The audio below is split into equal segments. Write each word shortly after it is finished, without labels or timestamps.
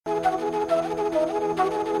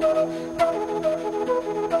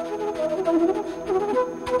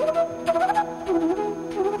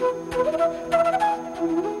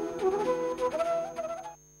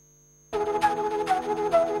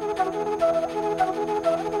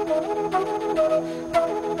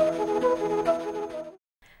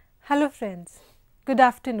friends, good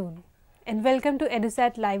afternoon and welcome to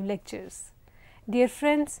EduSat Live Lectures. Dear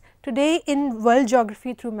friends, today in World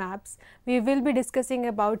Geography Through Maps, we will be discussing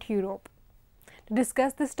about Europe. To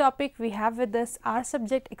discuss this topic, we have with us our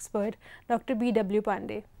subject expert, Dr. B.W.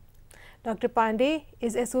 Pandey. Dr. Pandey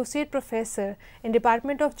is Associate Professor in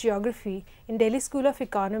Department of Geography in Delhi School of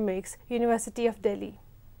Economics, University of Delhi.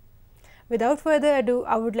 Without further ado,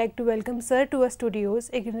 I would like to welcome Sir to our studios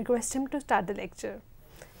and request him to start the lecture.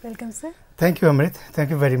 Welcome, sir. Thank you, Amrit. Thank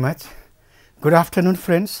you very much. Good afternoon,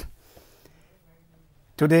 friends.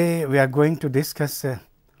 Today we are going to discuss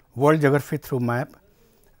World Geography Through Map,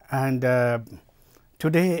 and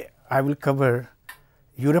today I will cover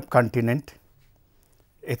Europe continent,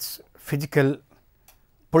 its physical,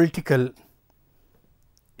 political,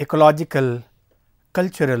 ecological,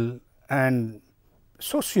 cultural and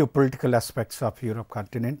socio-political aspects of Europe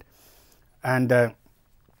continent. And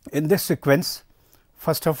in this sequence,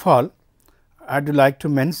 first of all, I would like to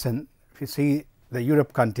mention, if you see the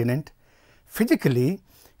Europe continent, physically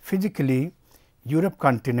Europe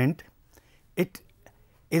continent, it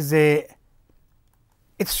is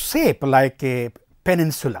its shape like a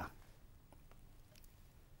peninsula.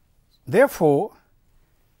 Therefore,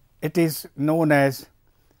 it is known as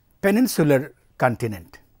peninsular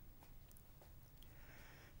continent.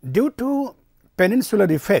 Due to peninsular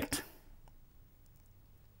effect,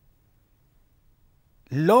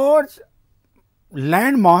 large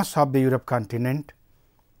land mass of the Europe continent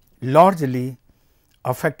largely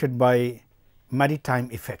affected by maritime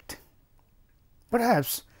effect.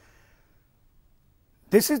 Perhaps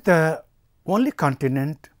this is the only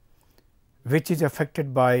continent which is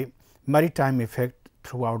affected by maritime effect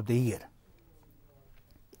throughout the year,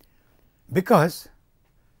 because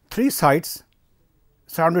three sides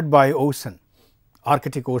surrounded by ocean: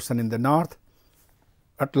 Arctic Ocean in the north,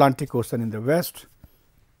 Atlantic Ocean in the west,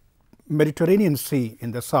 Mediterranean Sea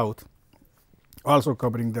in the south, also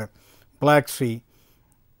covering the Black Sea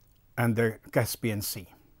and the Caspian Sea.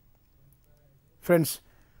 Friends,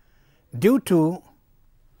 due to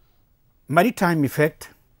maritime effect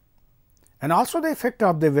and also the effect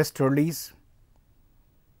of the westerlies,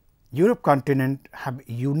 Europe continent have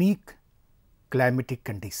unique climatic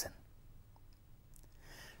condition.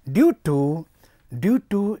 Due to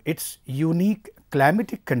its unique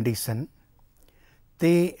climatic condition,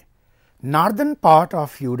 the northern part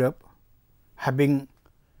of Europe having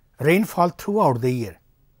rainfall throughout the year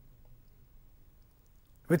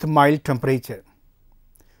with mild temperature.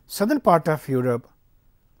 Southern part of Europe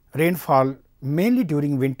rainfall mainly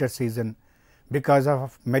during winter season because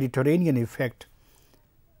of Mediterranean effect,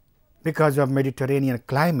 because of Mediterranean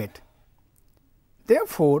climate.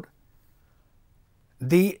 Therefore,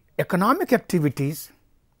 the economic activities,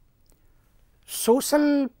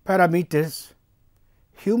 social parameters,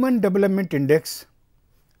 human development index,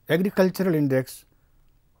 agricultural index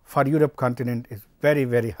for Europe continent is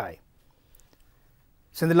very high.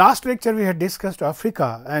 So, in the last lecture we had discussed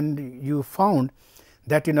Africa, and you found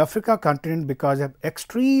that in Africa continent, because of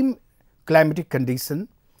extreme climatic condition,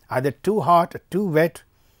 either too hot or too wet,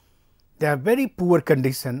 they are very poor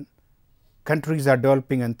condition, countries are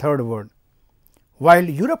developing in third world. While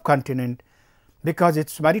Europe continent, because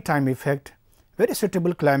its maritime effect, very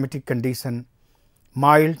suitable climatic condition,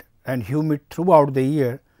 mild and humid throughout the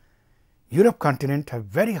year, Europe continent have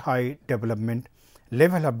very high development,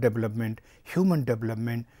 level of development, human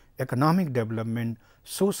development, economic development,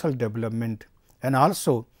 social development, and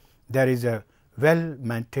also there is a well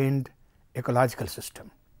maintained ecological system,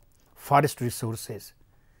 forest resources,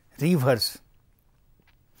 rivers.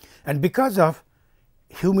 And because of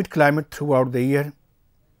humid climate throughout the year,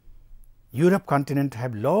 Europe continent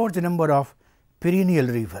have large number of perennial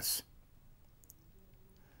rivers,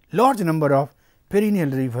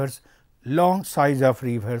 long size of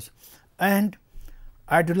rivers. And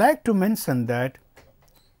I would like to mention that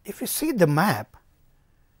if you see the map,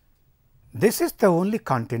 this is the only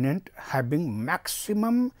continent having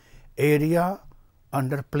maximum area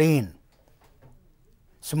under plain.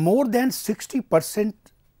 So, more than 60%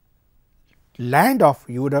 land of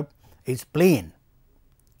Europe is plain.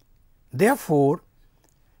 Therefore,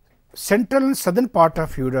 central and southern part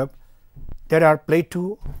of Europe there are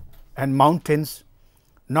plateau and mountains,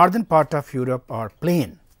 northern part of Europe are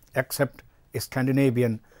plain except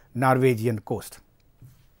Scandinavian, Norwegian coast.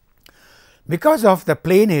 Because of the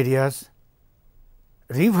plain areas,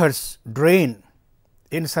 rivers drain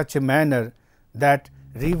in such a manner that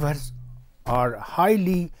rivers are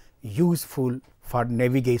highly useful for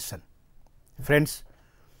navigation. Friends,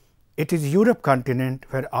 it is Europe continent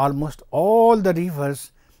where almost all the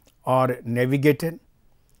rivers are navigated,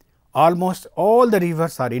 almost all the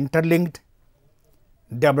rivers are interlinked,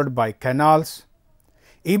 developed by canals.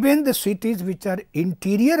 Even the cities which are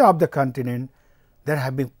interior of the continent, there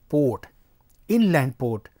have been port, inland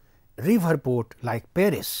port, river port like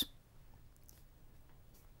Paris,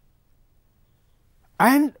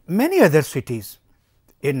 and many other cities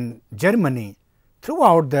in Germany.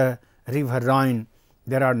 Throughout the river Rhine,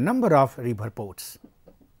 there are number of river ports,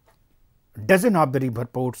 dozen of the river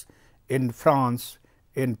ports in France,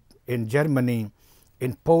 in Germany,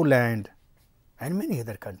 in Poland, and many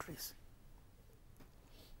other countries.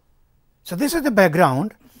 So, this is the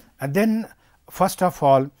background, and then first of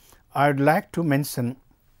all I would like to mention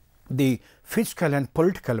the physical and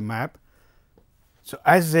political map. So,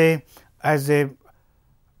 as a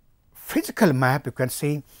physical map, you can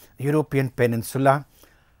see European peninsula,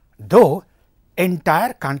 though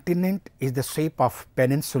entire continent is the shape of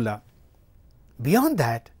peninsula. Beyond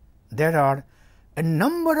that, there are a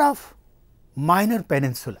number of minor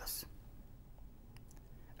peninsulas,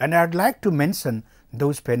 and I would like to mention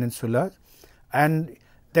those peninsulas, and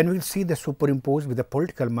then we will see the superimposed with the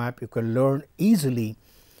political map. You can learn easily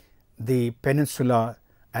the peninsula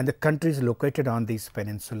and the countries located on this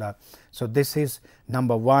peninsula. So, this is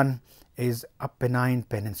number 1 is Apennine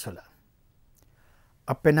Peninsula.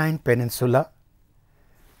 Apennine Peninsula.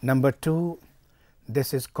 Number 2,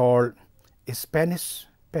 this is called Spanish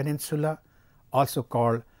Peninsula, also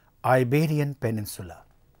called Iberian Peninsula.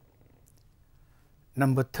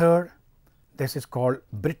 Number 3, this is called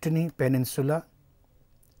Brittany Peninsula.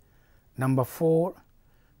 Number 4,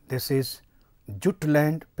 this is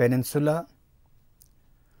Jutland Peninsula.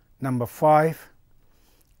 Number 5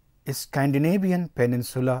 is Scandinavian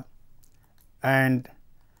Peninsula, and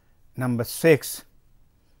number 6,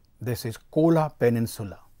 this is Kola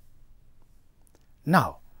Peninsula.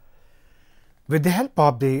 Now, with the help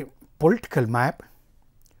of the political map,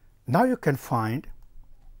 now you can find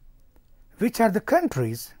which are the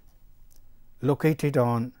countries located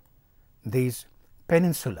on these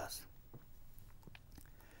peninsulas.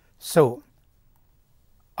 So,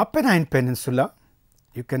 Apennine Peninsula,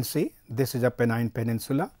 you can see this is Apennine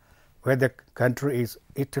Peninsula, where the country is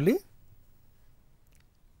Italy,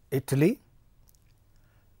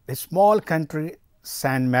 a small country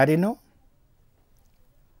San Marino,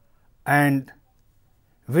 and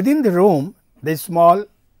within the Rome, the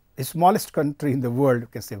smallest country in the world, you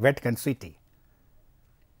can say Vatican City.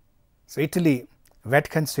 So, Italy,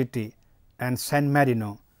 Vatican City and San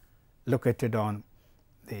Marino located on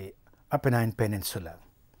the Apennine Peninsula.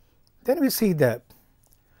 Then we see the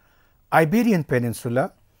Iberian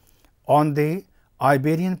Peninsula. On the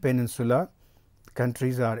Iberian Peninsula,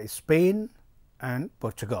 countries are Spain and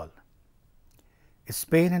Portugal.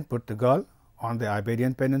 Spain and Portugal on the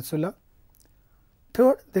Iberian Peninsula.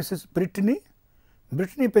 Third, this is Brittany.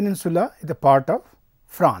 Brittany Peninsula is a part of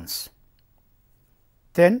France.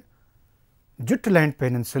 Then Jutland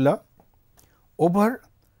Peninsula. Over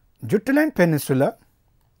Jutland Peninsula,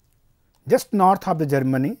 just north of the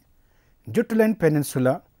Germany, Jutland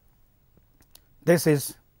Peninsula, this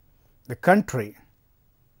is the country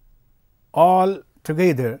all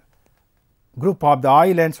together, group of the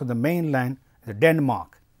islands of the mainland, the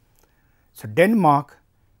Denmark. So, Denmark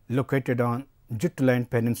located on Jutland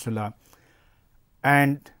Peninsula,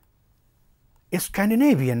 and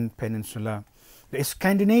Scandinavian Peninsula. The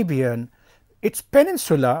Scandinavian, its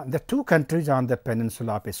peninsula, the 2 countries on the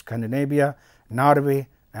peninsula of Scandinavia, Norway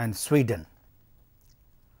and Sweden.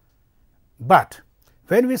 But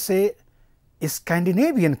when we say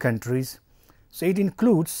Scandinavian countries, so it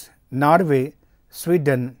includes Norway,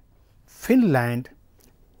 Sweden, Finland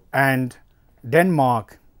and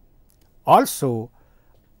Denmark, also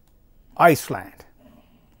Iceland.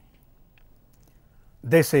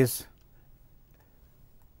 This is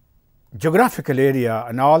geographical area,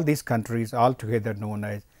 and all these countries altogether known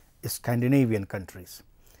as Scandinavian countries.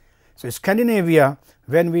 So, Scandinavia,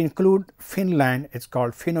 when we include Finland, it is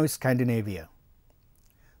called Finno-Scandinavia.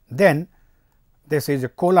 Then this is a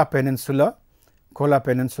Kola Peninsula. Kola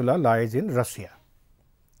Peninsula lies in Russia.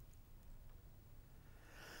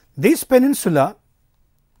 These peninsula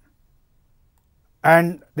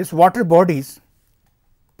and these water bodies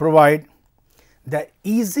provide the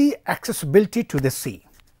easy accessibility to the sea.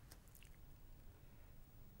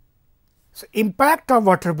 So, impact of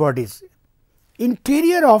water bodies,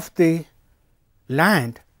 interior of the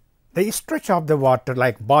land, the stretch of the water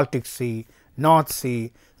like Baltic Sea, North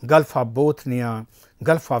Sea, Gulf of Bothnia,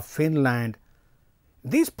 Gulf of Finland,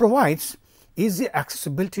 these provides easy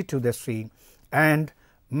accessibility to the sea, and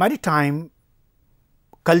maritime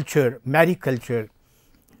culture, mariculture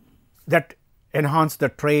that enhance the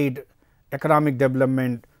trade, economic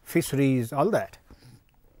development, fisheries, all that.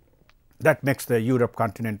 That makes the Europe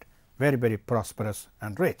continent very, very prosperous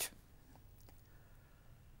and rich.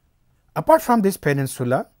 Apart from this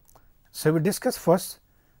peninsula, so we discuss first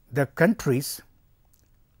the countries,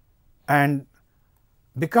 and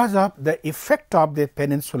because of the effect of the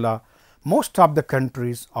peninsula, most of the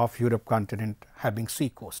countries of Europe continent having sea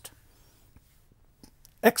coast,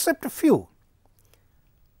 except a few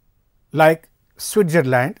like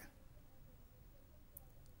Switzerland,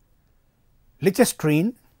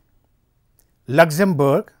 Liechtenstein,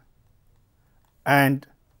 Luxembourg and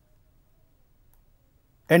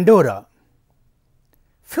Andorra.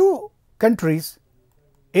 Few countries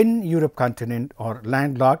in Europe continent or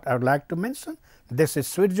landlocked I would like to mention. This is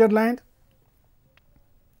Switzerland,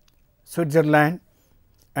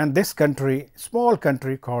 and this country, small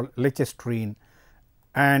country called Liechtenstein.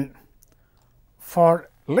 And for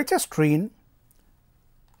Liechtenstein,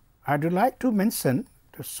 I would like to mention,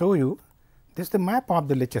 to show you, this is the map of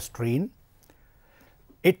the Liechtenstein.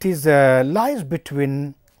 It is lies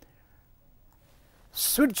between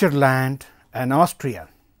Switzerland and Austria.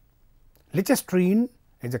 Liechtenstein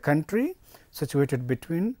is a country situated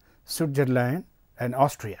between Switzerland and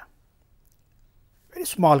Austria. Very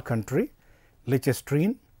small country,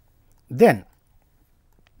 Liechtenstein. Then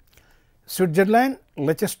Switzerland,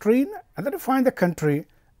 Liechtenstein, and then you find the country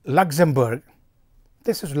Luxembourg.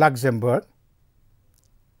 This is Luxembourg,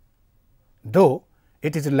 though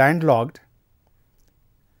it is landlocked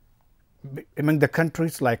among the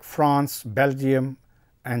countries like France, Belgium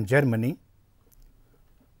and Germany,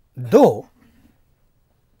 though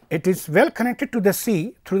it is well connected to the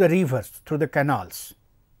sea through the rivers, through the canals.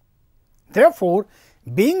 Therefore,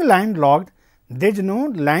 being landlocked, there is no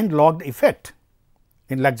landlocked effect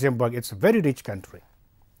in Luxembourg. It is a very rich country.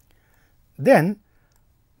 Then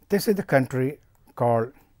this is the country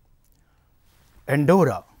called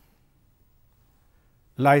Andorra,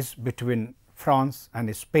 lies between France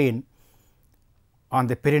and Spain on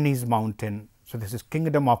the Pyrenees mountain. So, this is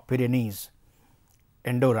Kingdom of Pyrenees,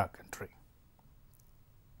 Andorra country.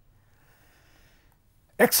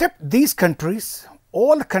 Except these countries,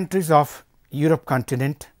 all the countries of Europe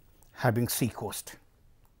continent having sea coast,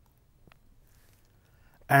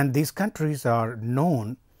 and these countries are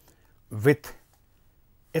known with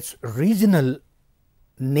its regional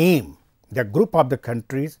name. The group of the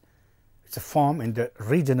countries is a form in the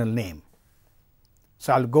regional name.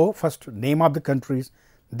 So, I will go first to name of the countries,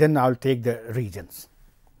 then I will take the regions.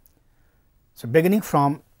 So, beginning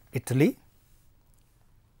from Italy,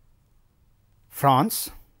 France,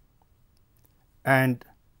 and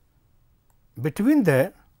between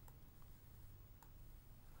the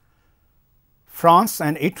France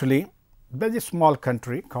and Italy, there is a small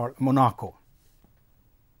country called Monaco,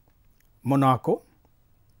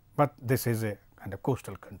 but this is a kind of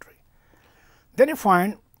coastal country. Then you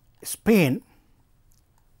find Spain,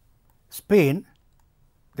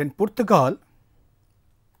 then Portugal.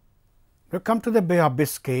 We come to the Bay of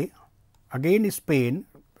Biscay, again Spain,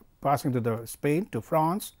 passing to the Spain to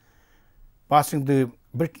France, passing the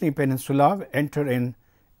Brittany Peninsula, enter in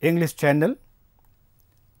English Channel,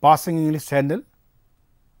 passing English Channel,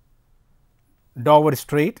 Dover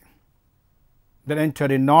Strait, then enter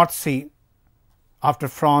in North Sea. After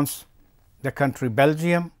France, the country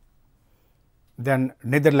Belgium, then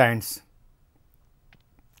Netherlands.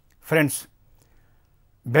 Friends,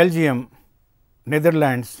 Belgium,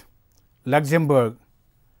 Netherlands, Luxembourg,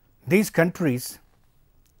 these countries,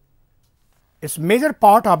 its major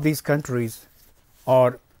part of these countries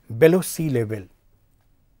are below sea level.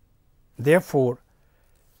 Therefore,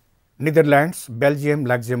 Netherlands, Belgium,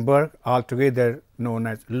 Luxembourg altogether known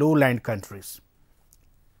as lowland countries.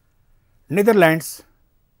 Netherlands,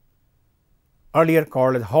 earlier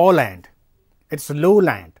called as Holland, it is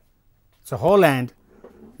lowland. So, Holland,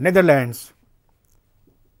 Netherlands,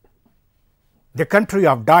 the country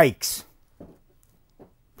of dikes.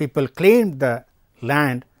 People claimed the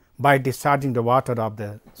land by discharging the water of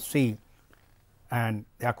the sea, and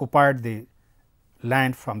they occupied the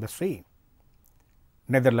land from the sea.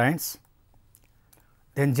 Netherlands,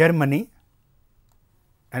 then Germany,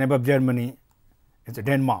 and above Germany is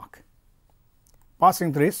Denmark.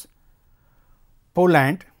 Passing through is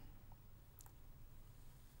Poland,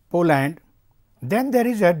 then there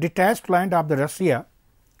is a detached land of the Russia,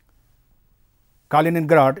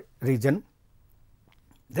 Kaliningrad region.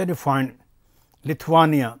 Then you find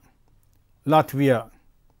Lithuania, Latvia,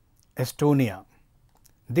 Estonia.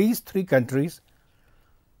 These three countries,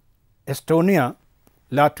 Estonia,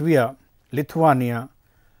 Latvia, Lithuania,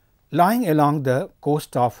 lying along the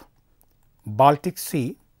coast of Baltic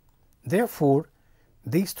Sea. Therefore,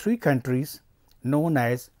 these three countries known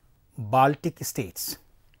as Baltic states: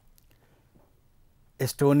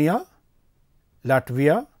 Estonia,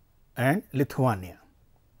 Latvia and Lithuania.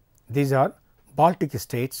 These are Baltic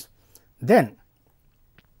states. Then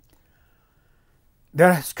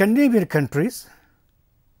there are Scandinavian countries: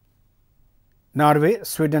 Norway,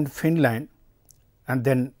 Sweden, Finland, and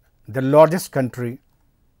then the largest country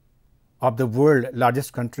of the world,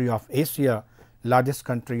 largest country of Asia, largest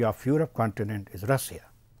country of Europe continent is Russia.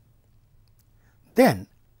 Then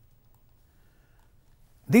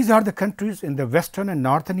these are the countries in the Western and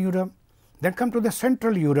Northern Europe. Then come to the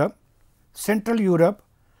Central Europe. Central Europe,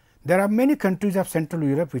 there are many countries of Central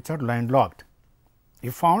Europe which are landlocked.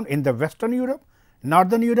 You found in the Western Europe,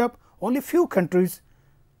 Northern Europe, only few countries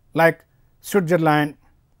like Switzerland,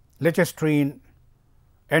 Liechtenstein,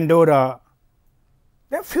 Andorra,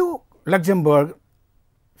 there are few, Luxembourg,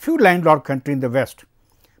 few landlocked countries in the West.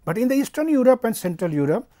 But in the Eastern Europe and Central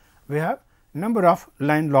Europe, we have number of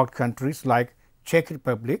landlocked countries like Czech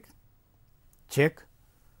Republic, Czech,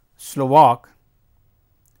 Slovak,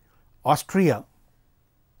 Austria,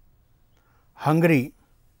 Hungary,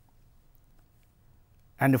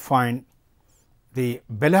 and you find the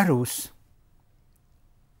Belarus,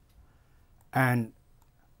 and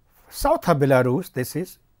south of Belarus, this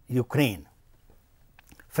is Ukraine.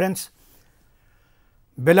 Friends,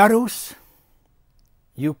 Belarus,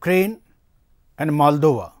 Ukraine and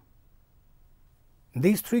Moldova,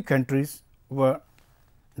 these three countries were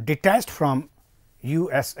detached from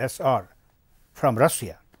USSR, from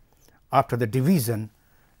Russia. After the division,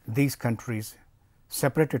 these countries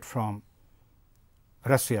separated from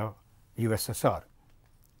Russia, USSR.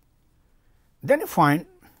 Then you find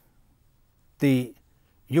the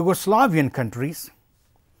Yugoslavian countries.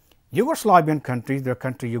 Yugoslavian countries, the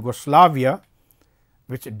country Yugoslavia,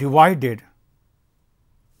 which divided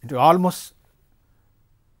into almost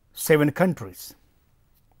 7 countries.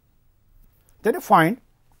 Then you find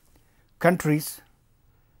countries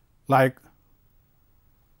like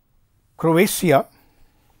Croatia,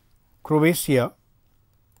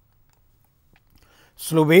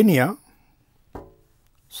 Slovenia,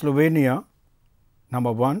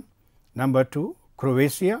 number 1, number 2,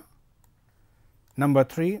 Croatia, number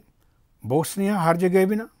 3, Bosnia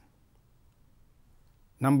Herzegovina,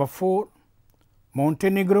 number 4,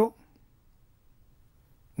 Montenegro,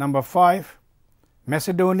 number 5,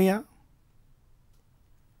 Macedonia,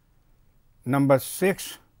 number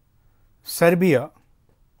 6, Serbia,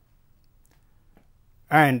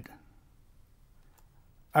 and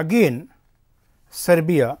again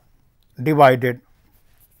Serbia divided.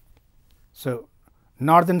 So,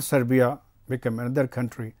 northern Serbia became another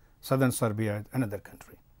country, southern Serbia is another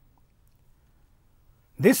country.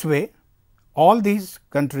 This way, all these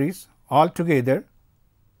countries all together,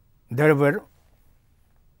 there were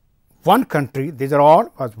one country, these are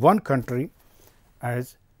all was one country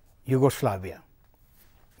as Yugoslavia.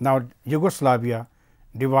 Now, Yugoslavia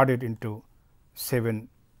divided into 7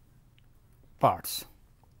 parts.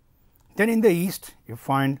 Then in the east, you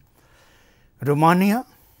find Romania,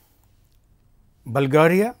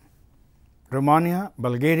 Bulgaria,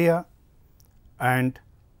 and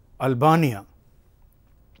Albania.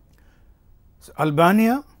 So,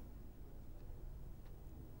 Albania,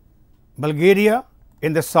 Bulgaria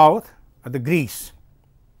in the south are the Greece.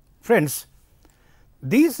 Friends,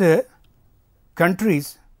 these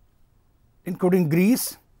countries including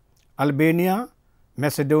Greece, Albania,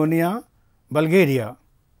 Macedonia, Bulgaria,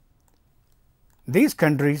 these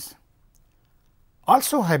countries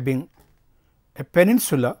also having a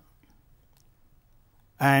peninsula,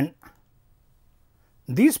 and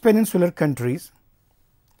these peninsular countries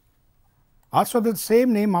also the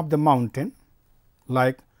same name of the mountain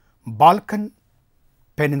like Balkan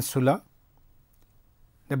Peninsula,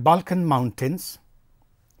 the Balkan Mountains,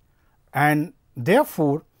 and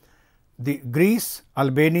therefore, the Greece,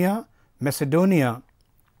 Albania, Macedonia,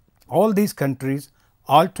 all these countries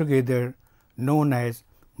altogether known as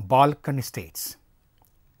Balkan states.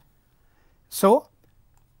 So,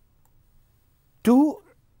 2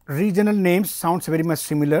 regional names sounds very much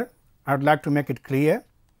similar. I would like to make it clear.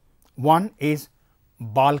 One is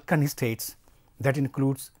Balkan states, that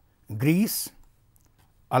includes Greece,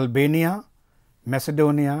 Albania,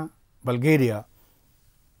 Macedonia, Bulgaria.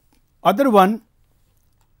 Other one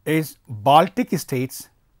is Baltic states,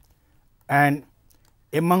 and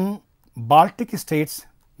among Baltic states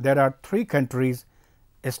there are 3 countries: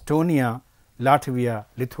 Estonia, Latvia,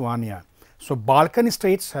 Lithuania. So, Balkan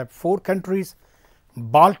states have 4 countries,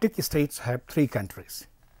 Baltic states have 3 countries.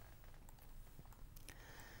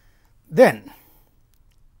 Then,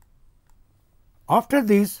 after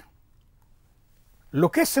this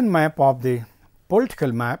location map of the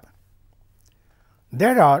political map,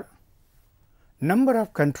 there are number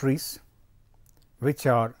of countries which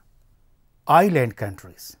are island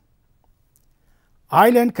countries.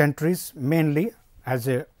 Island countries mainly as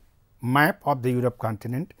a map of the Europe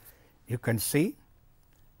continent, you can see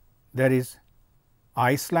there is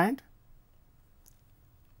Iceland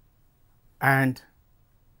and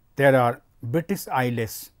there are British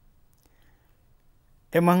Isles.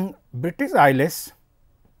 Among British Isles,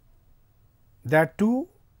 there are two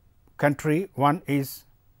countries, one is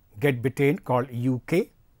Great Britain called UK,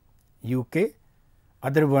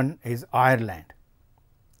 other one is Ireland.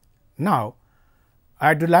 Now,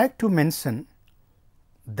 I would like to mention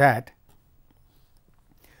that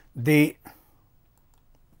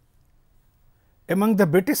among the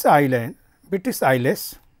British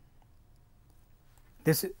Isles,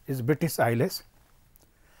 this is British Isles,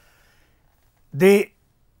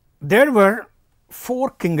 there were 4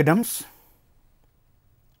 kingdoms.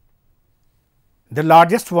 The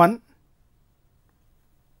largest one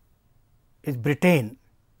is Britain,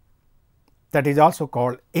 that is also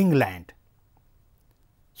called England.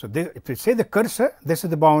 So, if you say the cursor, this is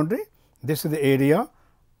the boundary, this is the area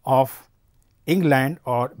of England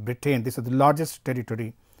or Britain. This is the largest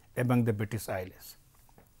territory among the British Isles.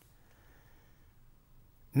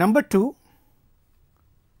 Number 2,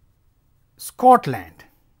 Scotland,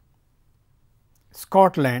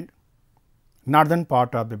 northern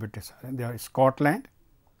part of the British Island, there is Scotland.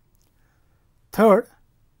 Third,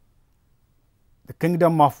 the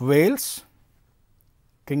Kingdom of Wales.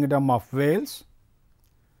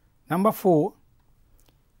 Number 4,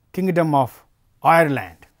 Kingdom of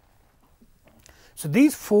Ireland. So,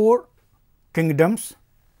 these 4 kingdoms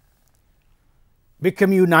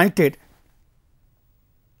became united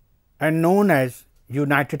and known as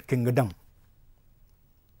United Kingdom.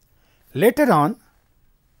 Later on,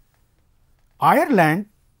 Ireland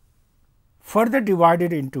further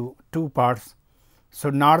divided into 2 parts. So,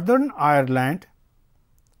 Northern Ireland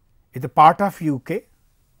is a part of UK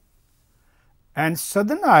and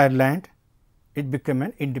Southern Ireland it became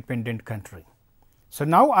an independent country. So,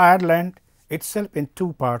 now Ireland itself in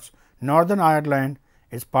 2 parts, Northern Ireland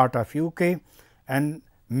is part of UK and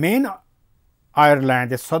main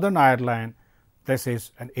Ireland, the Southern Ireland, this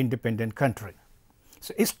is an independent country.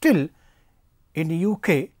 So, still in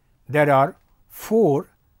UK there are 4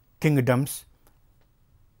 kingdoms: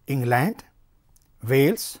 England,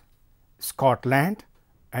 Wales, Scotland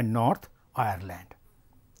and North Ireland.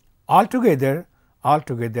 Altogether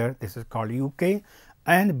this is called UK,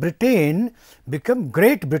 and Britain become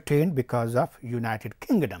Great Britain because of United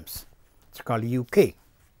Kingdoms. It is called UK.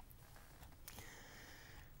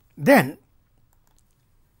 Then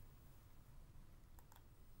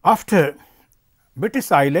after British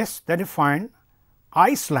Isles, then you find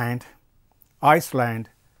Iceland.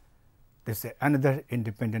 This is another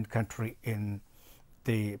independent country in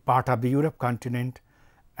the part of the Europe continent,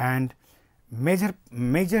 and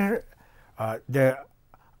the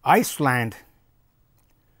Iceland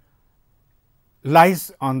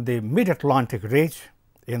lies on the mid-Atlantic ridge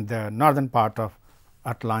in the northern part of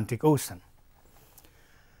Atlantic Ocean.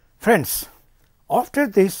 Friends, after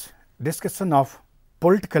this discussion of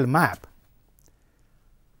political map,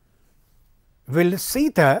 we will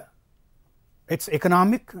see its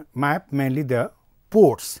economic map, mainly the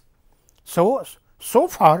ports. So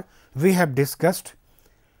far we have discussed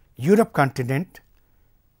Europe continent,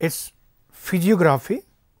 its physiography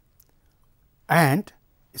and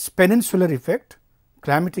its peninsular effect,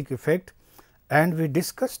 climatic effect, and we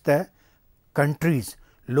discussed the countries,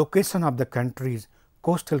 location of the countries,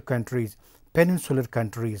 coastal countries, peninsular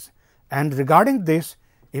countries. And regarding this,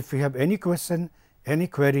 if you have any question, any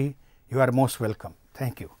query, you are most welcome.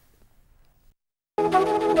 Thank you.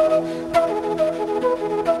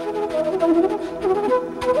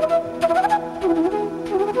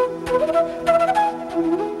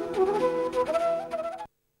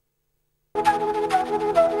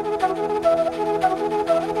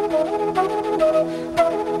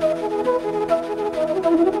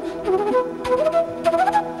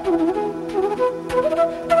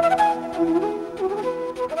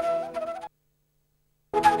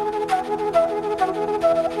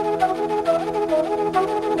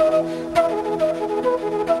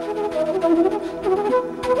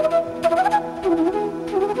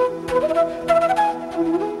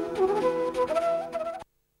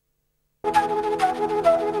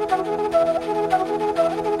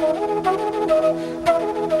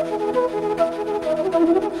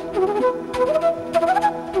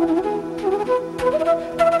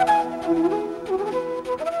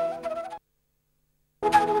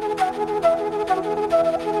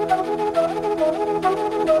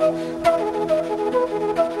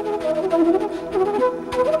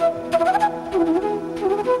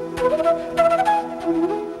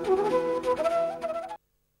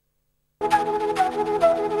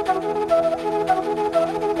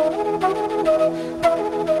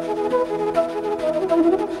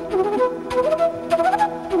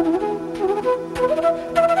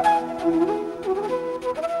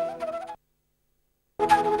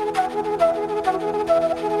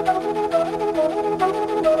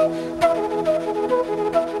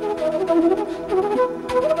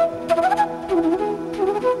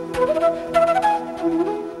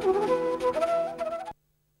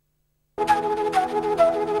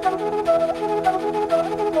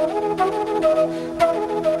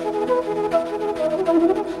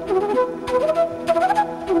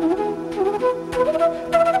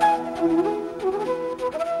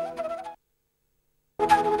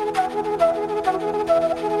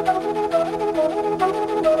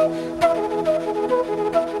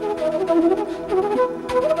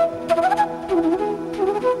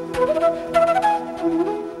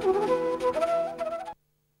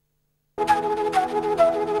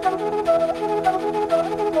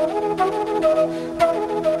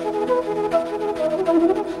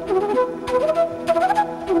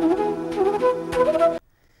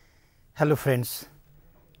 Hello friends,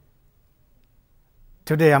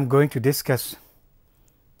 today I am going to discuss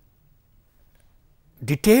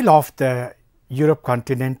detail of the Europe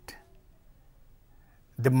continent,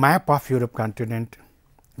 the map of Europe continent,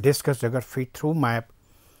 discuss geography through map,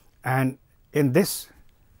 and in this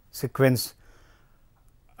sequence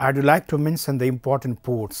I would like to mention the important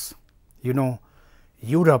ports. You know,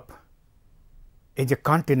 Europe is a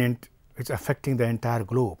continent which is affecting the entire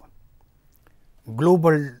globe.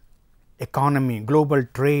 Global economy, global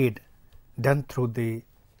trade done through the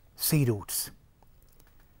sea routes,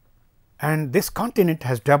 and this continent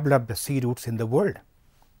has developed the sea routes in the world.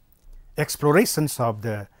 Explorations of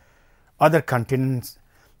the other continents,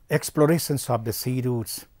 explorations of the sea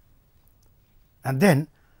routes, and then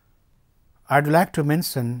I would like to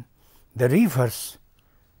mention the rivers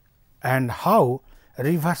and how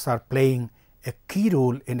rivers are playing a key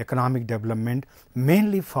role in economic development,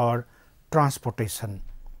 mainly for transportation,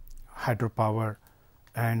 hydropower,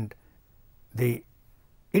 and the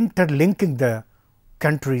interlinking the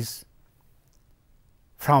countries.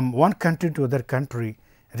 From one country to other country,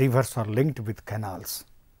 rivers are linked with canals.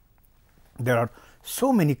 There are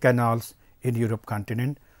so many canals in Europe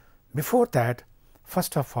continent. Before that,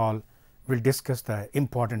 first of all, we will discuss the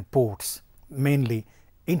important ports, mainly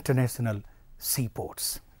international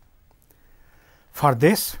seaports. For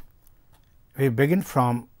this, we begin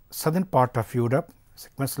from southern part of Europe,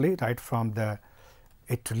 sequentially, right from the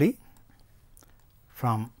Italy,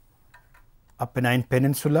 from Apennine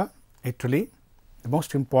Peninsula, Italy. The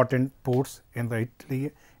most important ports in the Italy,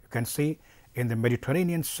 you can see in the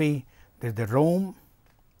Mediterranean Sea, there is the Rome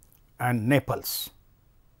and Naples.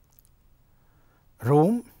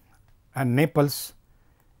 Rome and Naples.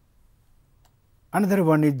 Another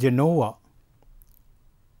one is Genoa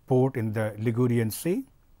port in the Ligurian Sea,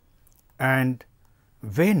 and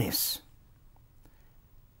Venice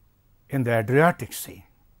in the Adriatic Sea.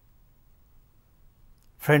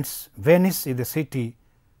 Friends, Venice is the city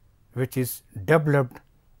which is developed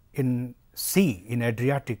in sea, in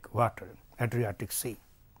Adriatic water, Adriatic Sea.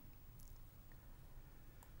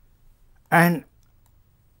 And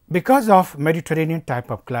because of Mediterranean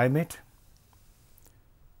type of climate,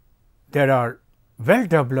 there are well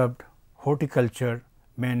developed horticulture,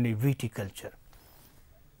 mainly viticulture.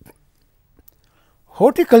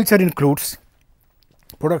 Horticulture includes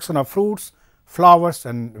production of fruits, flowers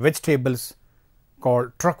and vegetables,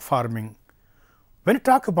 called truck farming. When you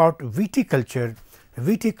talk about viticulture,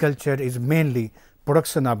 viticulture is mainly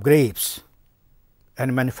production of grapes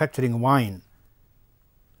and manufacturing wine,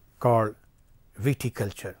 called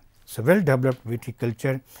viticulture. So, well developed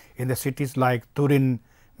viticulture in the cities like Turin,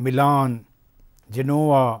 Milan,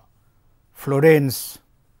 Genoa, Florence,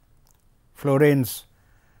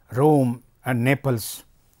 Rome and Naples.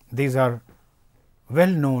 These are well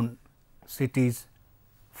known cities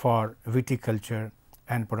for viticulture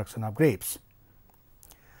and production of grapes.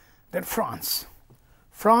 Then France.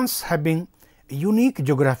 France having a unique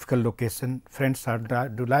geographical location. Friends, I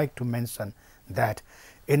do like to mention that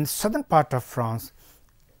in southern part of France,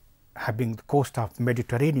 having the coast of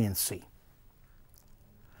Mediterranean Sea,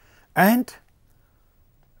 and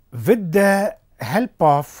with the help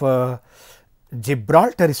of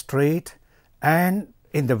Gibraltar Strait and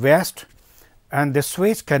in the west and the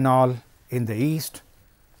Suez Canal in the east,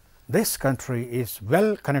 this country is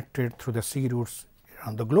well connected through the sea routes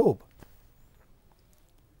around the globe.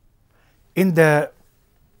 In the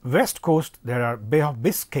west coast, there are Bay of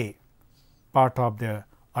Biscay, part of the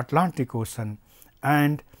Atlantic Ocean,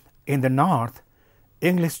 and in the north,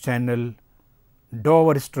 English Channel,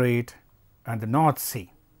 Dover Strait and the North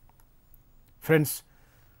Sea. Friends,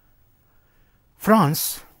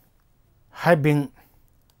 France having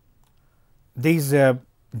these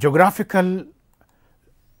geographical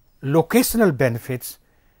locational benefits,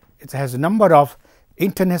 it has a number of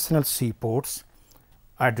international seaports,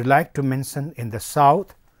 I would like to mention in the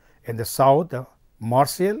south,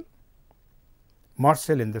 Marseille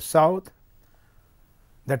in the south,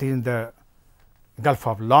 that is in the Gulf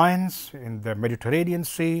of Lions, in the Mediterranean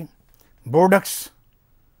Sea, Bordeaux,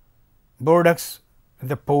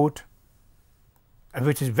 the port,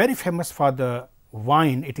 which is very famous for the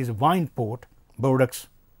wine. It is a wine port, Bordeaux,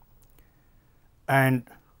 and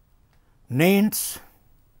Nantes,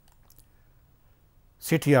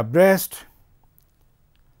 city of Brest,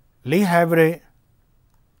 Le Havre,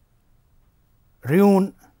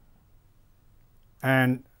 Rouen,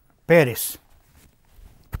 and Paris.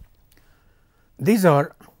 These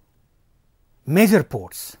are major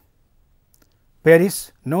ports.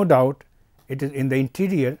 Paris, no doubt, it is in the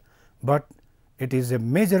interior, but it is a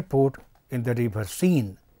major port in the river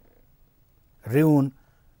Seine, Rouen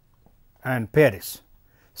and Paris.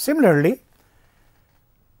 Similarly,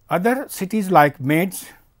 other cities like Metz,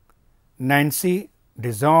 Nancy,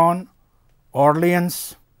 Dijon,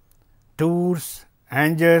 Orleans, Tours,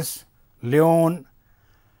 Angers, Lyon,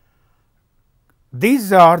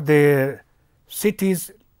 these are the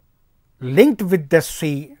cities linked with the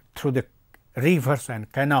sea through the rivers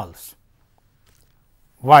and canals,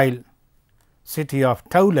 while city of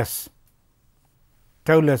Toulouse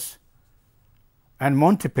and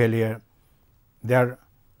Montpellier, they are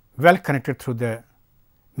well connected through the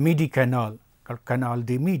Midi Canal, called Canal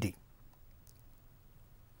de Midi.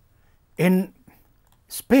 In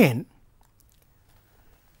Spain,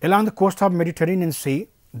 along the coast of Mediterranean Sea,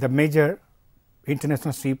 the major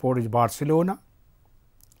international seaport is Barcelona.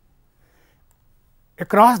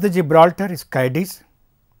 Across the Gibraltar is Cadiz,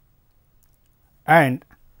 and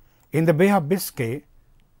in the Bay of Biscay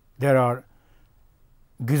there are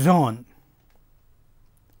Gijón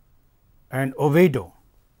and Oviedo.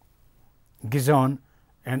 Gijón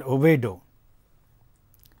and Oviedo.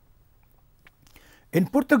 In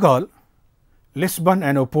Portugal, Lisbon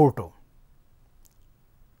and Oporto.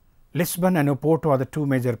 Lisbon and Oporto are the two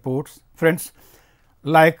major ports. Friends,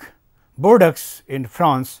 like Bordeaux in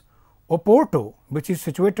France, Oporto, which is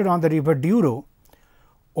situated on the river Douro,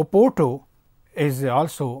 Oporto is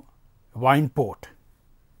also wine port.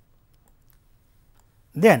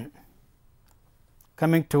 Then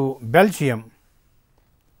coming to Belgium,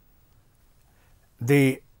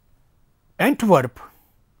 the Antwerp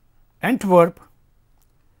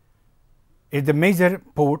is the major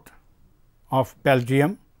port of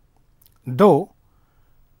Belgium, though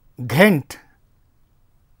Ghent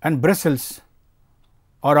and Brussels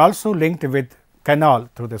are also linked with canal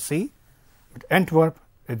through the sea, but Antwerp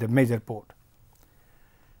is the major port.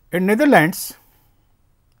 In Netherlands,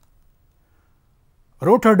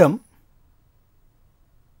 Rotterdam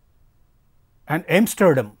and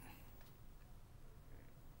Amsterdam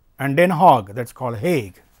and Den Haag, that is called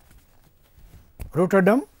Hague.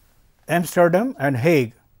 Rotterdam, Amsterdam and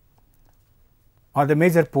Hague are the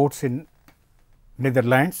major ports in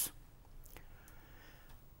Netherlands.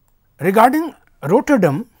 Regarding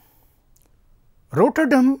Rotterdam,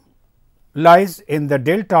 Rotterdam lies in the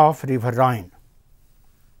delta of river Rhine.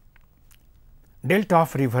 Delta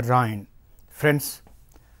of river Rhine, friends,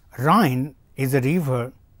 Rhine is a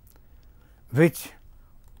river which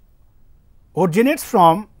originates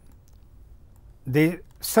from the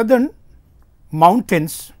southern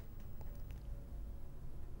mountains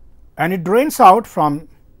and it drains out from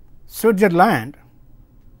Switzerland,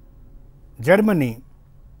 Germany.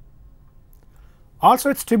 Also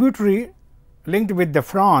its tributary linked with the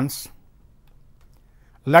France,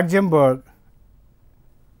 Luxembourg,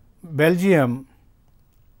 Belgium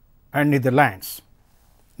and Netherlands.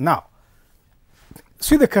 Now,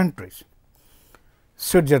 see the countries: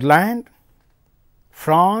 Switzerland,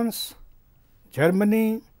 France,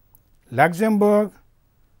 Germany, Luxembourg,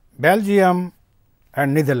 Belgium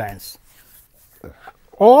and Netherlands.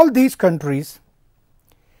 All these countries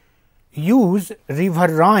use river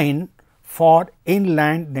Rhine for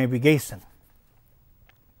inland navigation,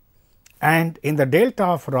 and in the delta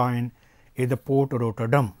of Rhine is the port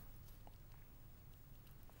Rotterdam.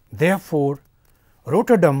 Therefore,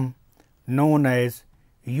 Rotterdam known as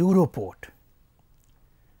Europort,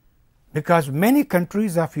 because many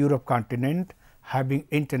countries of Europe continent having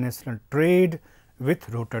international trade with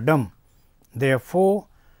Rotterdam. Therefore,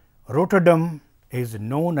 Rotterdam is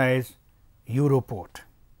known as Europort.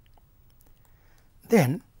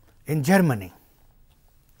 Then in Germany,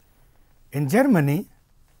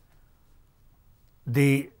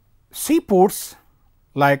 the seaports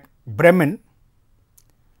like Bremen,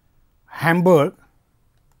 Hamburg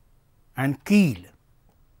and Kiel.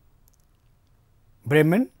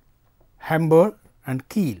 Bremen, Hamburg and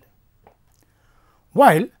Kiel.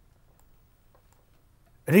 while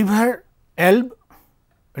river Elbe,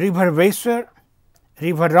 river Weser,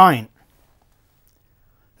 river Rhine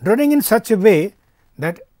running in such a way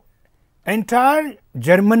that entire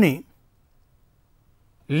Germany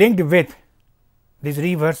linked with these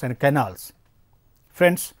rivers and canals.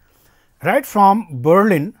 Friends, right from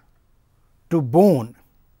Berlin to Bonn,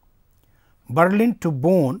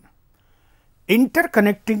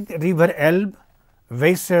 interconnecting river Elbe,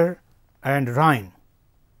 Weser and Rhine.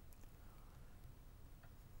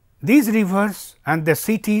 These rivers and the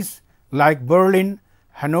cities like Berlin,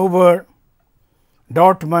 Hanover,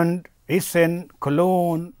 Dortmund, Essen,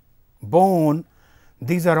 Cologne, Bonn,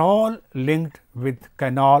 these are all linked with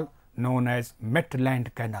canal known as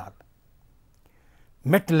Maitland Canal.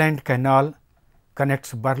 Maitland Canal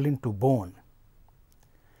connects Berlin to Bonn.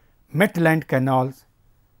 Maitland Canal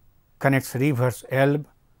connects rivers Elbe,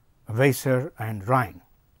 Weser and Rhine.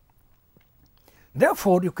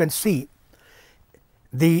 Therefore, you can see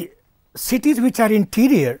the cities which are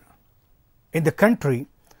interior in the country,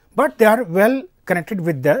 but they are well connected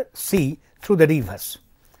with the sea through the rivers,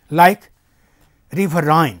 like river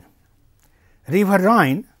Rhine. River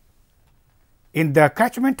Rhine, in the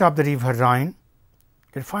catchment of the river Rhine,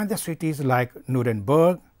 you can find the cities like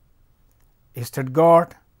Nuremberg,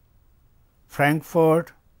 Stuttgart,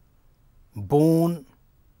 Frankfurt, Bonn,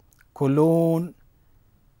 Cologne,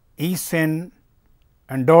 Essen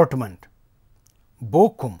and Dortmund,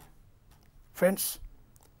 Bochum. Friends,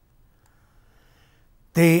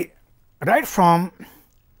 they right from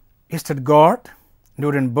Stuttgart,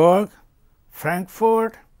 Nuremberg,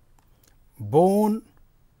 Frankfurt, Bonn,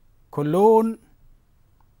 Cologne,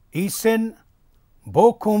 Essen,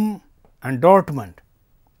 Bochum and Dortmund,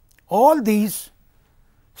 all these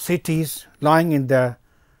cities lying in the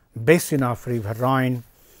basin of river Rhine,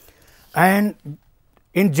 and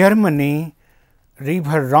in Germany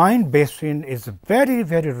river Rhine basin is very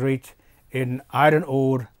rich in iron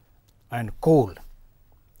ore and coal,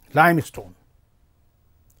 limestone.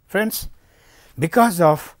 Friends, because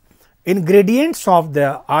of ingredients of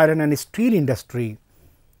the iron and steel industry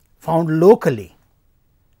found locally,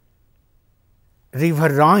 river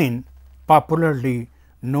Rhine, popularly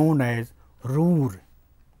known as Ruhr,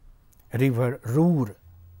 river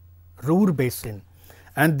Ruhr basin,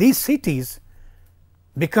 and these cities,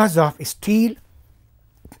 because of steel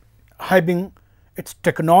having its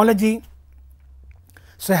technology,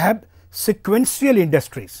 so have sequential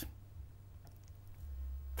industries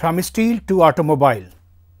from steel to automobile,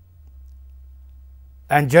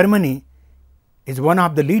 and Germany is one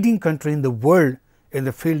of the leading countries in the world in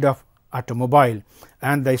the field of automobile,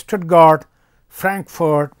 and the Stuttgart,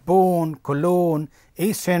 Frankfurt, Bonn, Cologne,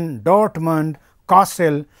 Essen, Dortmund,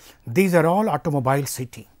 Kassel, these are all automobile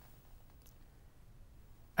city,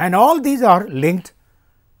 and all these are linked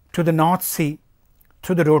to the North Sea,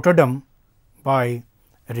 to the Rotterdam by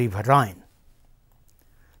river Rhine.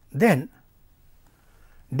 Then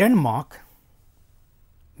Denmark,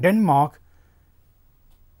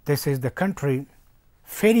 this is the country,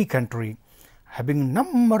 ferry country, having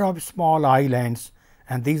number of small islands,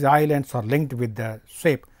 and these islands are linked with the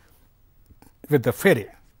ship, with the ferry.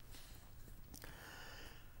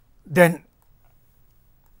 Then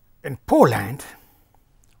in Poland,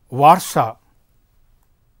 Warsaw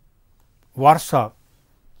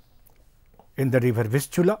in the river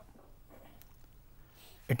Vistula,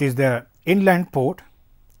 it is the inland port,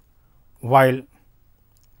 while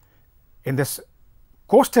in this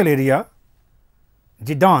coastal area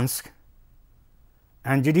Gdansk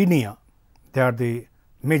and Gdynia, they are the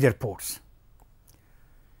major ports.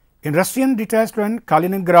 In Russian detached one,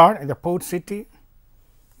 Kaliningrad is the port city,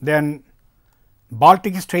 then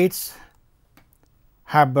Baltic states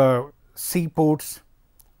have seaports,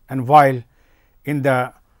 and while in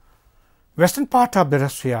the western part of the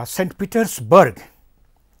Russia, St. Petersburg,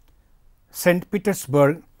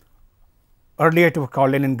 earlier it was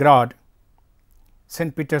called Leningrad,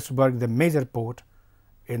 St. Petersburg the major port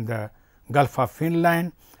in the Gulf of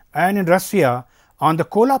Finland, and in Russia on the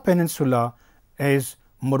Kola Peninsula is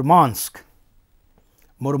Murmansk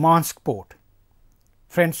port.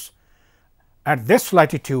 Friends, at this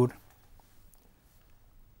latitude,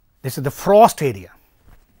 this is the frost area.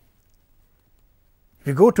 If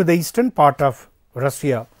you go to the eastern part of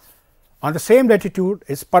Russia, on the same latitude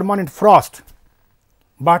is permanent frost,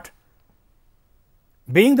 but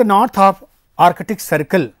being the north of Arctic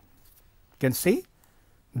Circle, you can see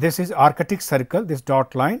this is Arctic Circle, this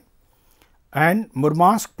dot line, and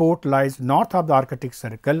Murmansk port lies north of the Arctic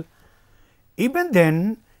Circle. Even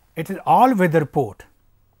then, it is all weather port.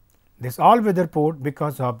 This all weather port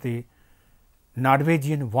because of the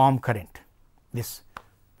Norwegian warm current. this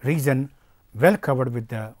region well covered with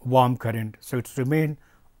the warm current. So, it remained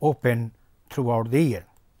open throughout the year.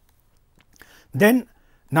 Then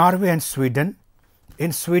Norway and Sweden.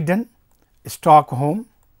 In Sweden, Stockholm,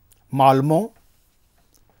 Malmö,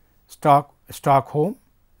 Stockholm,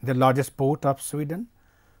 the largest port of Sweden,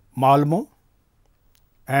 Malmö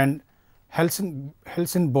and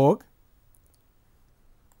Helsingborg,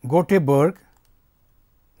 Göteborg,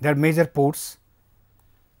 they are major ports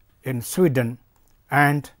in Sweden,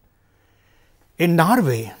 and in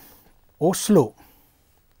Norway, Oslo,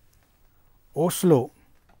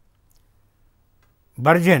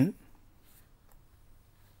 Bergen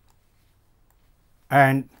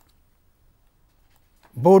and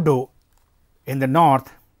Bodo in the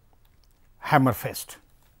north, Hammerfest.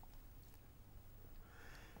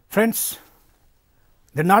 Friends,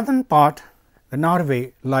 the northern part, the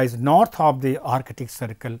Norway, lies north of the Arctic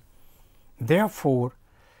Circle. Therefore,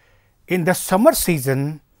 in the summer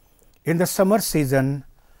season,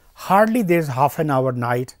 hardly there is half an hour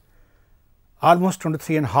night, almost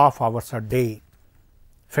 23.5 hours a day.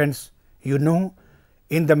 Friends, you know,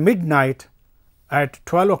 in the midnight at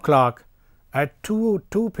 12 o'clock, at 2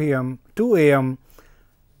 a.m.,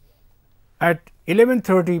 at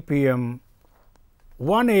 11:30 p.m.,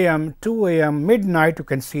 1 a.m., 2 a.m., midnight you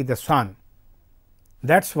can see the sun.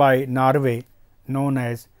 That is why Norway known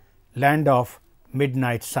as land of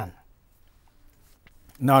midnight sun.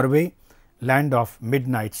 Norway, land of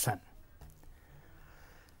midnight sun.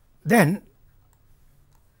 Then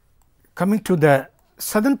coming to the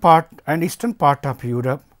southern part and eastern part of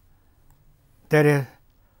Europe, there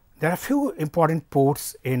are few important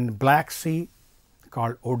ports in Black Sea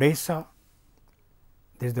called Odessa.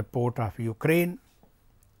 This is the port of Ukraine,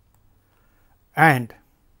 and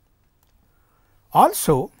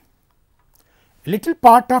also little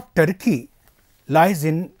part of Turkey lies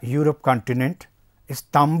in Europe continent.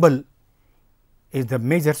 Istanbul is the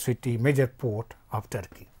major city, major port of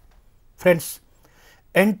Turkey. Friends,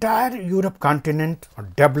 entire Europe continent or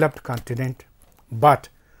developed continent, but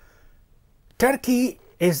Turkey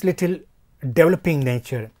is little developing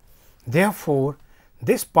nature. Therefore,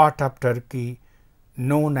 this part of Turkey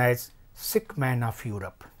known as sick man of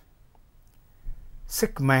Europe.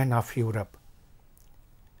 Sick man of Europe.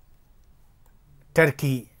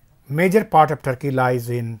 Turkey, major part of Turkey lies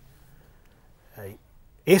in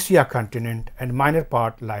Asia continent and minor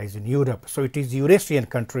part lies in Europe. So, it is Eurasian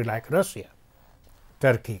country like Russia,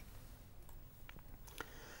 Turkey.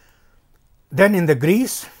 Then in the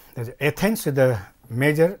Greece, Athens is the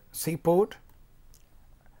major seaport,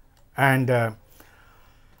 and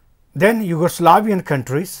then Yugoslavian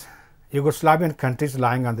countries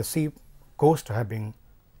lying on the sea coast having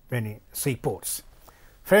many seaports.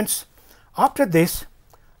 Friends, after this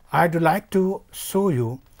I would like to show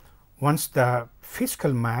you once the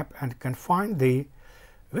physical map and can find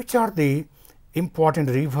which are the important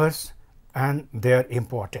rivers and their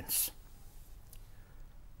importance.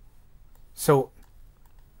 So,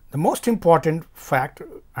 the most important fact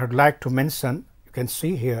I would like to mention, you can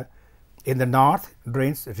see here, in the north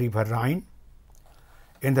drains river Rhine,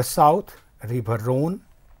 in the south river Rhone.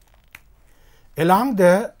 Along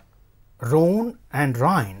the Rhone and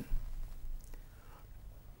Rhine,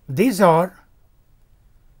 these are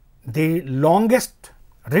the longest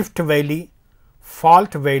rift valley,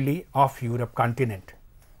 fault valley of Europe continent.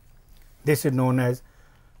 This is known as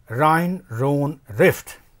Rhine-Rhone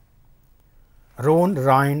rift,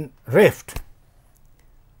 Rhone-Rhine rift,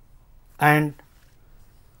 and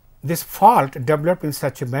this fault developed in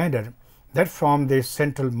such a manner that from the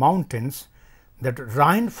central mountains that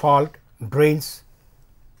Rhine fault drains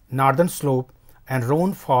northern slope and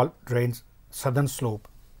Rhone fault drains southern slope.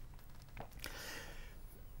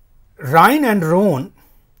 Rhine and Rhone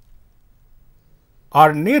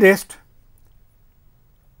are nearest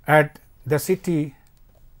at the city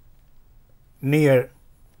near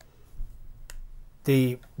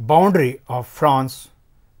the boundary of France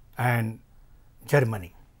and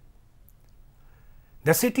Germany.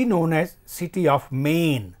 The city known as city of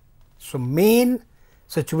Maine. So, Maine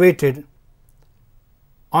situated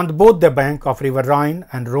on both the bank of river Rhine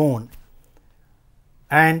and Rhone,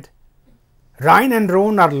 and Rhine and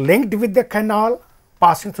Rhone are linked with the canal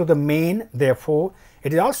passing through the Maine. Therefore,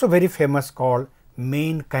 it is also very famous called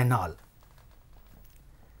Maine Canal.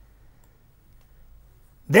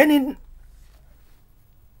 Then in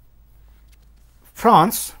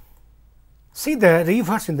France, see the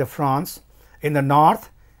rivers in the France. In the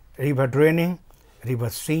north, river draining,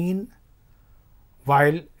 river Seine,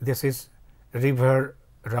 while this is river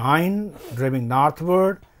Rhine draining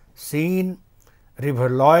northward, Seine, river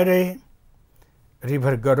Loire,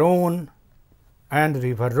 river Garonne, and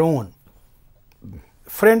river Rhone.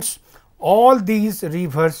 Friends, all these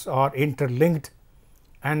rivers are interlinked,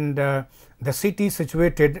 and the city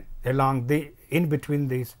situated along the in between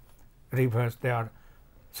these rivers, they are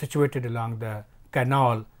situated along the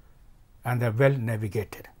canal and they are well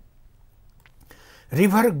navigated.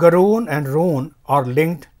 River Garonne and Rhone are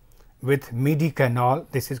linked with Midi Canal.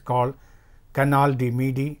 This is called Canal de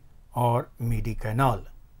Midi or Midi Canal.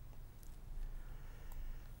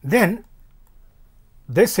 Then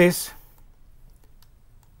this is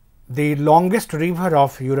the longest river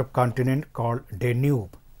of Europe continent called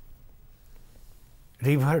Danube,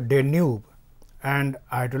 river Danube, and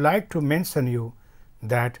I would like to mention you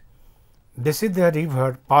that this is the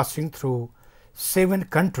river passing through 7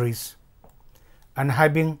 countries and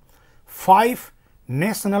having 5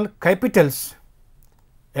 national capitals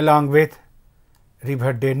along with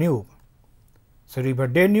river Danube. So, river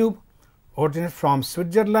Danube originates from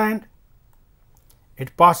Switzerland,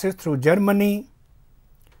 it passes through Germany,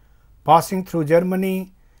 passing through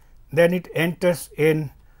Germany, then it enters in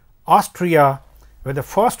Austria, where the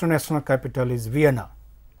first national capital is Vienna.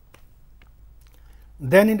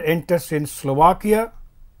 Then it enters in Slovakia,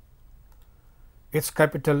 its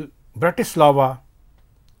capital Bratislava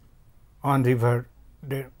on river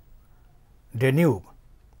Danube.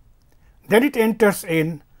 Then it enters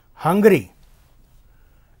in Hungary,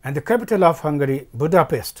 and the capital of Hungary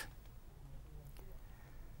Budapest.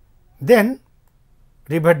 Then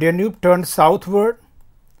river Danube turns southward,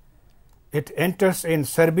 it enters in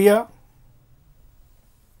Serbia,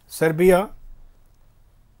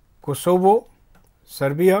 Kosovo,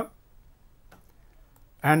 Serbia,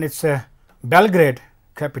 and it's a Belgrade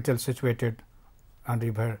capital situated on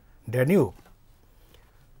river Danube.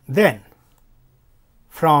 Then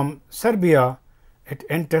from Serbia it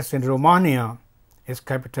enters in Romania, its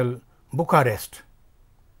capital Bucharest,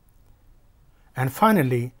 and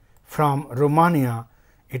finally from Romania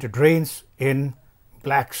it drains in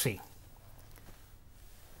Black Sea.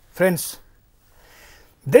 Friends,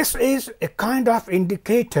 this is a kind of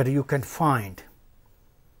indicator you can find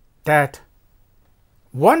that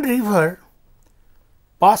one river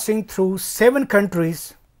passing through 7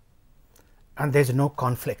 countries and there is no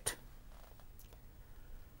conflict.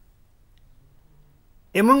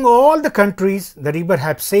 Among all the countries, the river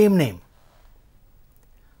have same name,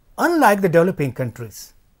 unlike the developing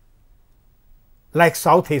countries like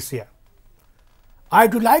South Asia. I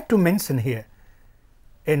would like to mention here,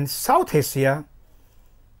 in South Asia,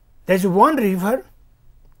 there is one river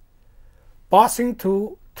passing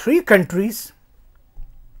through 3 countries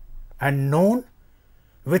and known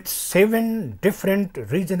with 7 different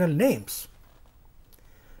regional names: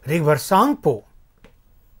 river Sangpo,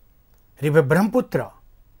 river Brahmaputra,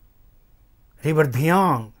 river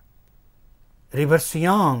Dhiang, river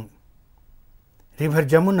Siang, river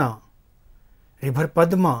Jamuna, river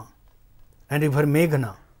Padma, and river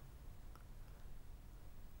Meghna.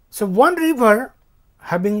 So, one river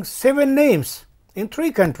having 7 names in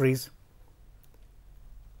 3 countries.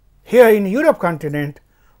 Here in Europe continent,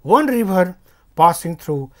 one river passing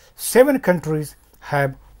through 7 countries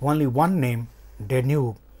have only one name,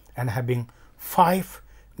 Danube, and having 5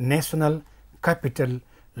 national capital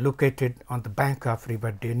located on the bank of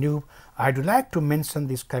river Danube. I would like to mention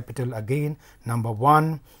this capital again. Number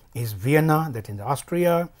 1 is Vienna, that is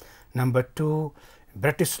Austria. Number 2,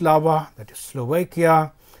 Bratislava, that is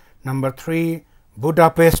Slovakia. Number 3,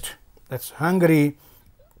 Budapest, that is Hungary.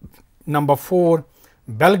 Number 4,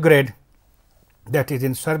 Belgrade, that is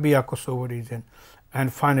in Serbia, Kosovo region,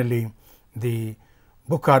 and finally the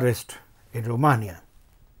Bucharest in Romania.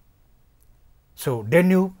 So,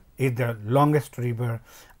 Danube is the longest river,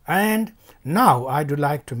 and now I would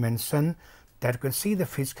like to mention that you can see the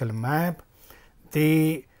physical map,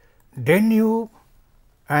 the Danube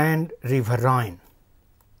and river Rhine.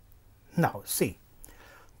 Now, see,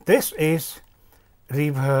 this is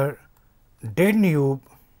river Danube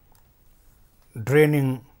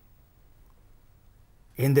draining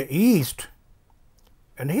in the east,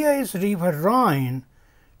 and here is river Rhine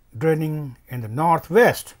draining in the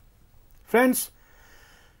northwest. Friends,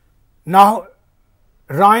 now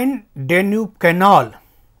Rhine Danube Canal,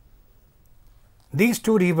 these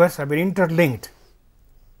 2 rivers have been interlinked.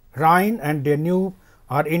 Rhine and Danube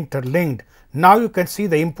are interlinked. Now you can see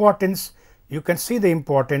the importance,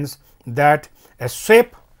 that a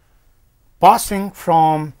ship passing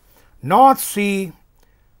from North Sea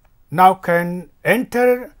now can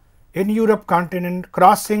enter in Europe continent,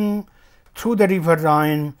 crossing through the river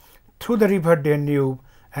Rhine, through the river Danube,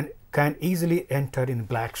 and can easily enter in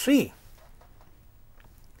Black Sea.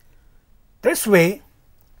 This way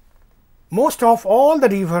most of all the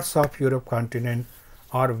rivers of Europe continent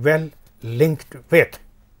are well linked with.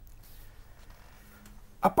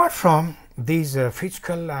 Apart from these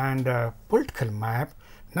physical and political map,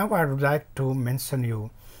 now I would like to mention you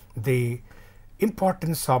the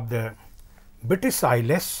importance of the British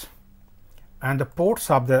Isles and the ports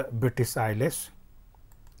of the British Isles.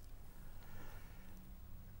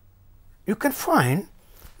 You can find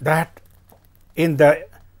that in the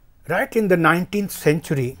 19th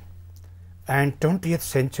century and 20th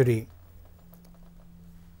century,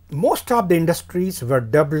 most of the industries were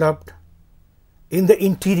developed in the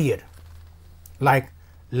interior, like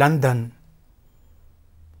London,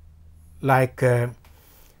 like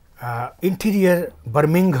interior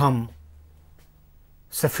Birmingham,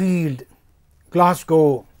 Sheffield,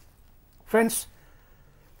 Glasgow. Friends,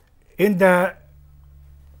 in the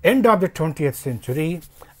end of the 20th century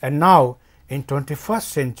and now in 21st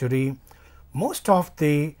century, most of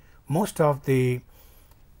the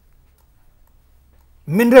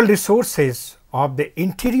mineral resources of the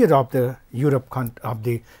interior of the Europe of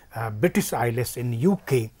the British Isles in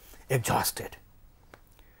UK exhausted.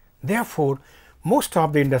 Therefore, most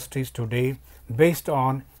of the industries today based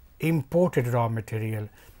on imported raw material.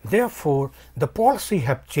 Therefore, the policy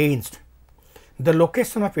have changed. The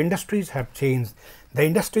location of industries have changed. The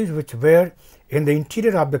industries which were in the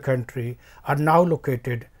interior of the country are now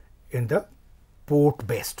located in the port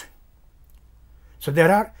based. So,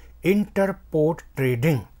 there are inter-port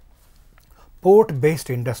trading, port based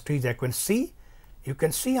industries. You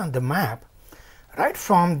can see on the map right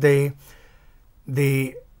from the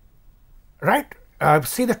right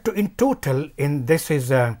see that in total in this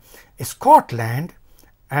is Scotland,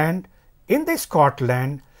 and in the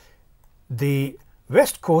Scotland the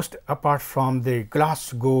west coast, apart from the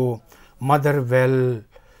Glasgow, Motherwell,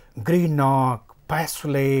 Greenock,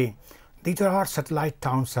 Paisley, these are all satellite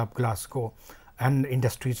towns of Glasgow, and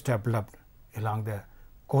industries developed along the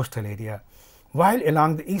coastal area. While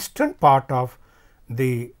along the eastern part of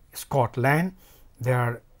the Scotland, there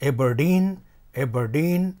are Aberdeen,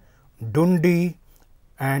 Dundee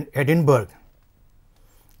and Edinburgh.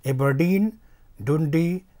 Aberdeen,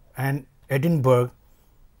 Dundee and Edinburgh,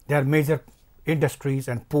 they are major industries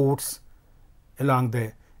and ports along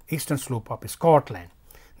the eastern slope of Scotland.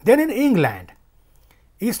 Then in England,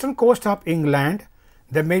 eastern coast of England,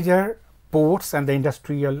 the major ports and the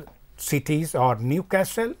industrial cities are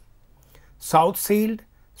Newcastle, Southfield,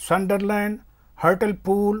 Sunderland,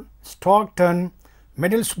 Hartlepool, Stockton,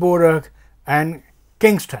 Middlesbrough and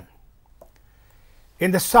Kingston.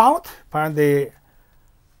 In the south, find the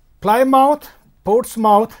Plymouth,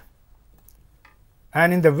 Portsmouth,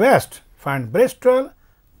 and in the west, find Bristol,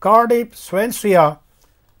 Cardiff, Swansea,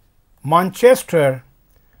 Manchester,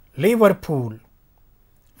 Liverpool.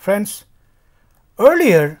 Friends,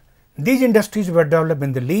 earlier these industries were developed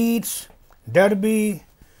in the Leeds, Derby,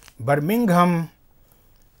 Birmingham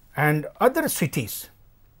and other cities.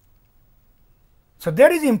 So,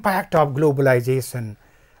 there is impact of globalization,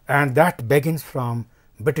 and that begins from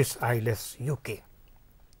British Isles, UK.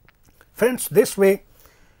 Friends, this way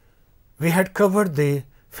we had covered the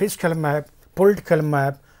physical map, political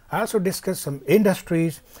map. I also discussed some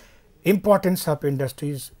industries, importance of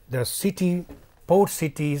industries, the city, port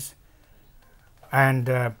cities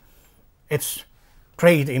and its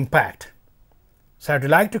trade impact. So, I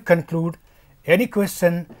would like to conclude. Any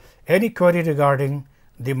question, any query regarding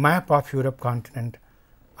the map of Europe continent,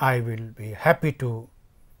 I will be happy to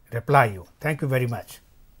reply you. Thank you very much.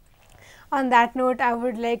 On that note, I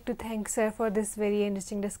would like to thank sir for this very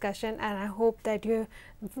interesting discussion, and I hope that you,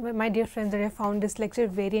 my dear friends, that you have found this lecture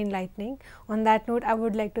very enlightening. On that note, I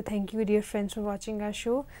would like to thank you, dear friends, for watching our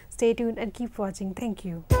show. Stay tuned and keep watching. Thank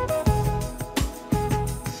you.